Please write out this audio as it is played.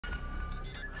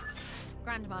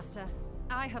Grandmaster,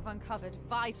 I have uncovered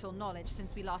vital knowledge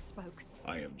since we last spoke.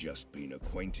 I have just been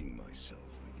acquainting myself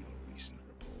with your recent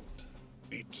report.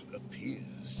 It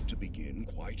appears to begin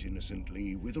quite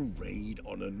innocently with a raid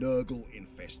on a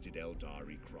Nurgle-infested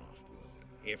Eldari craftworld.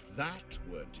 If that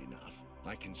weren't enough,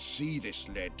 I can see this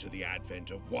led to the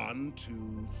advent of 5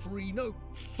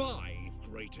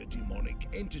 greater demonic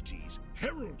entities,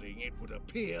 heralding, it would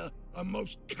appear, a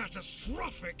most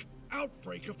catastrophic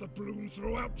outbreak of the bloom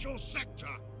throughout your sector.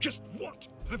 Just what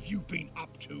have you been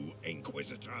up to,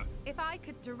 Inquisitor? If I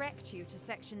could direct you to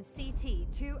section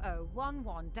CT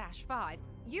 2011-5,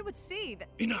 you would see that—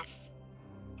 Enough!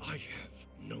 I have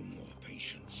no more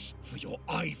patience for your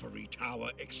ivory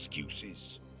tower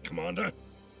excuses. Commander,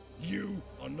 you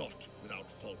are not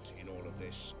without fault in all of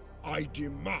this. I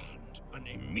demand an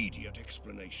immediate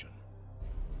explanation.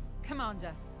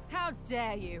 Commander, how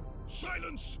dare you?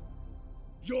 Silence!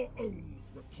 Your own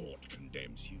report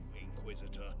condemns you,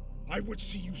 Inquisitor. I would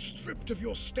see you stripped of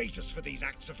your status for these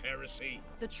acts of heresy.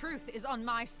 The truth is on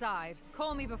my side.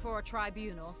 Call me before a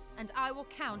tribunal, and I will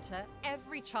counter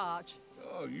every charge.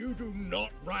 Oh, you do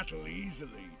not rattle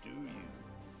easily, do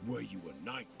you? Were you a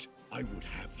knight, I would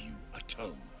have you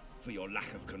atone for your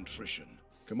lack of contrition.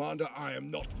 Commander, I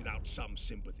am not without some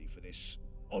sympathy for this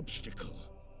obstacle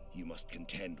you must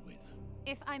contend with.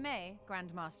 If I may,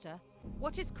 Grandmaster,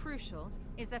 what is crucial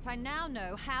is that I now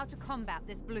know how to combat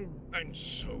this bloom. And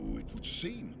so it would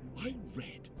seem. I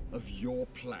read of your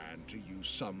plan to use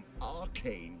some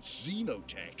arcane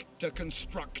xenotech to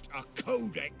construct a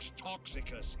Codex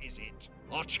Toxicus, is it?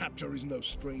 Our chapter is no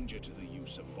stranger to the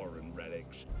use of foreign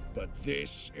relics, but this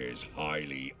is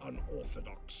highly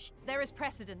unorthodox. There is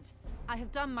precedent. I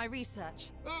have done my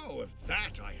research. Oh, of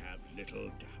that I have little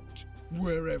doubt.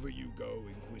 Wherever you go,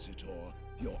 Inquisitor,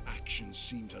 your actions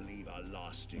seem to leave a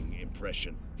lasting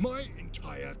impression. My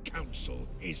entire council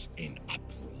is in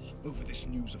uproar over this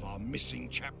news of our missing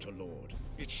chapter lord.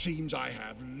 It seems I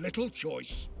have little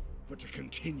choice but to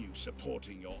continue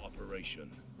supporting your operation.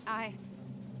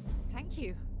 Thank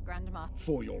you, Grandmaster.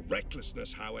 For your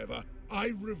recklessness, however, I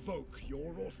revoke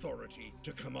your authority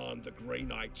to command the Grey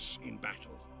Knights in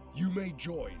battle. You may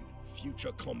join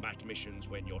future combat missions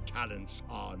when your talents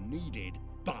are needed,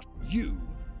 but you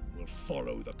will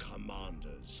follow the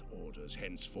Commander's orders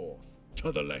henceforth,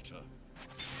 to the letter.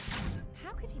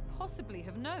 How could he possibly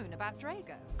have known about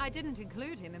Drago? I didn't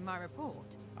include him in my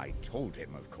report. I told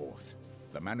him, of course.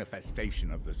 The manifestation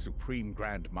of the Supreme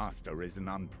Grandmaster is an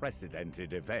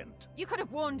unprecedented event. You could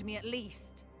have warned me at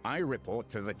least. I report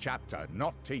to the chapter,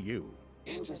 not to you.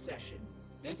 Intercession.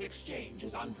 This exchange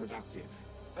is unproductive.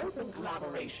 Open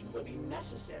collaboration will be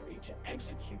necessary to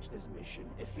execute this mission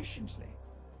efficiently.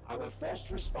 Our first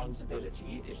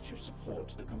responsibility is to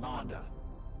support the Commander.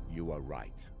 You are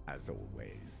right, as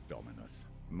always, Dominus.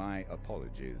 My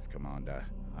apologies, Commander.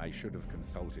 I should have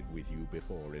consulted with you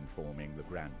before informing the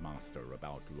Grandmaster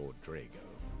about Lord Drago.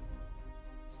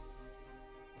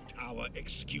 Our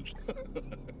excuse.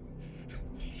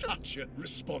 Such a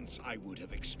response I would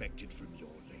have expected from your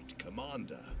late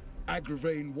commander.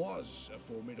 Agravain was a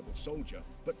formidable soldier,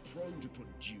 but prone to put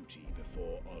duty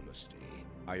before honesty.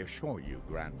 I assure you,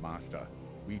 Grandmaster,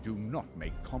 we do not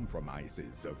make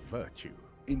compromises of virtue.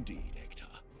 Indeed, Hector.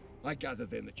 I gather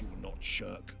then that you will not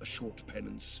shirk a short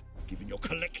penance, given your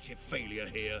collective failure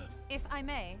here. If I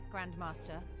may,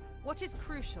 Grandmaster, what is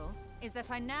crucial is that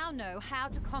I now know how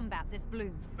to combat this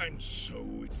bloom. And so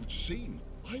it would seem.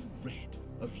 I read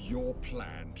of your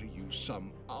plan to use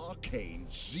some arcane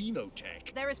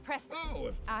xenotech. There is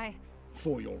Oh,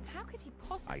 for your... How could he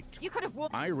possibly... You could have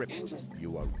warned...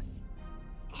 You are...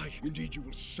 Indeed, you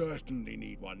will certainly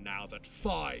need one now that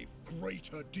 5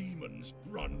 greater demons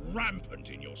run rampant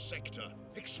in your sector.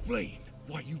 Explain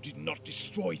why you did not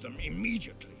destroy them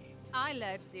immediately. I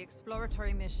led the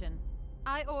exploratory mission.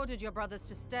 I ordered your brothers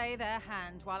to stay their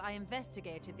hand while I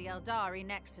investigated the Eldari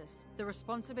Nexus. The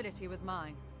responsibility was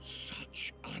mine.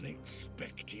 Such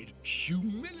unexpected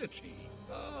humility.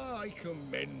 I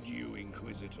commend you,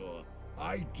 Inquisitor.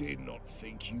 I did not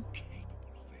think you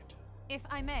capable of it. If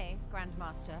I may,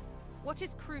 Grandmaster, what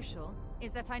is crucial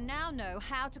is that I now know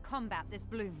how to combat this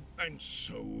bloom. And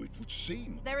so it would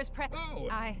seem. There is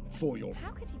for your...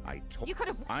 How could he... You could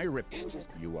have...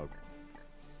 You are...